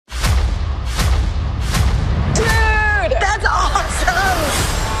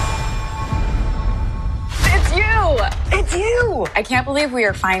too. I can't believe we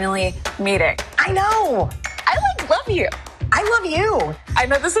are finally meeting. I know. I love you. I love you. I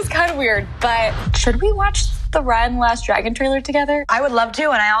know this is kind of weird, but should we watch the Raya and the Last Dragon trailer together? I would love to,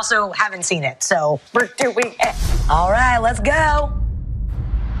 and I also haven't seen it, so We're doing it. all right, let's go.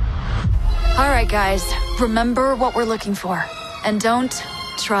 All right, guys, remember what we're looking for. And don't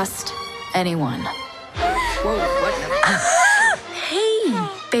trust anyone. Whoa, what? Hey,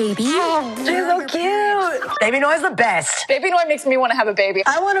 baby. She's so cute. Baby Noi's the best. Baby Noi makes me want to have a baby.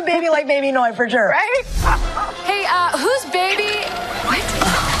 I want a baby like Baby Noi for sure. Right? Hey, who's baby? What?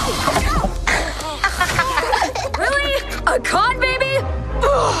 Really? A con baby?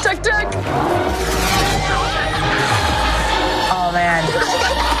 Tuck, tuck. Oh, man.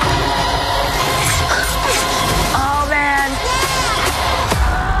 Oh, man.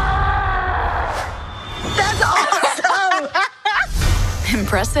 That's awesome.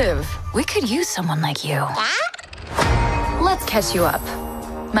 Impressive. We could use someone like you. Let's catch you up.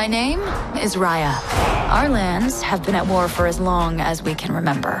 My name is Raya. Our lands have been at war for as long as we can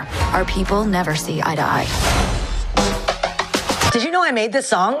remember. Our people never see eye to eye. Did you know I made this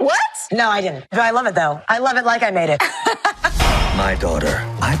song? What? No, I didn't. But I love it, though. I love it like I made it. My daughter,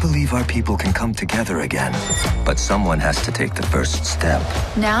 I believe our people can come together again. But someone has to take the first step.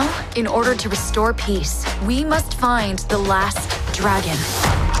 Now, in order to restore peace, we must find the last dragon.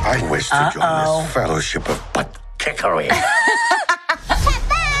 I wish to join this fellowship of butt kickery.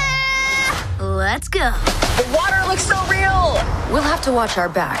 Let's go. The water looks so real. We'll have to watch our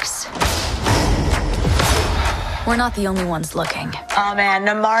backs. We're not the only ones looking. Oh, man.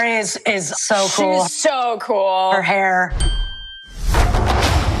 Namari is so cool. She's so cool. Her hair.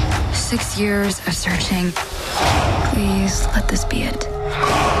 6 years of searching. Please let this be it.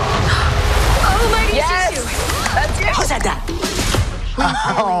 Oh, my Yes. That's you. Who said that?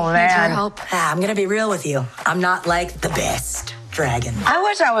 Oh, Need your man. help. I'm gonna be real with you. I'm not like the best dragon. I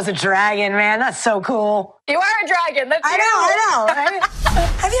wish I was a dragon, man. That's so cool. You are a dragon. That's I you. know, right?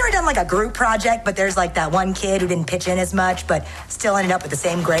 Have you ever done like a group project, but there's like that one kid who didn't pitch in as much, but still ended up with the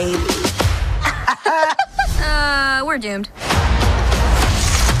same grade? We're doomed.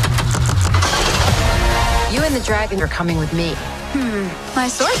 You and the dragon are coming with me. My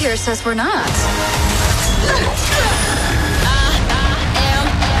sword here says we're not.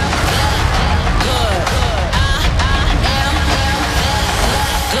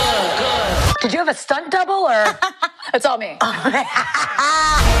 Did you have a stunt double or? It's all me.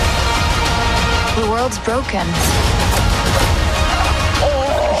 The world's broken.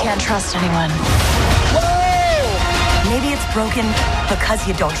 We can't trust anyone. Maybe it's broken because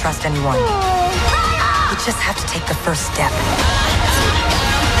you don't trust anyone. You just have to take the first step.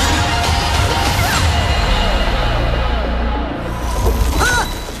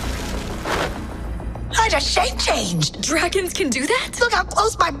 I just shape changed. Dragons can do that? Look how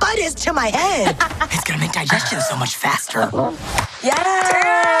close my butt is to my head. It's gonna make digestion so much faster.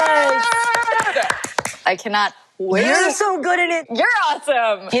 Yes! I cannot wait. You're so good at it. You're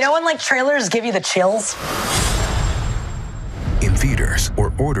awesome. You know when like trailers give you the chills? In theaters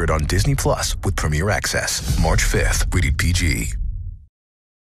or ordered on Disney Plus with Premier Access. March 5th, rated PG.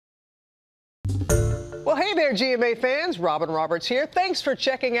 Well, hey there, GMA fans. Robin Roberts here. Thanks for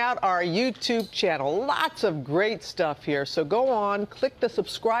checking out our YouTube channel. Lots of great stuff here. So go on, click the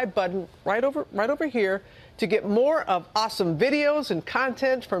subscribe button right over here to get more of awesome videos and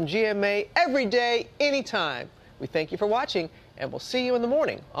content from GMA every day, anytime. We thank you for watching, and we'll see you in the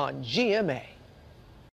morning on GMA.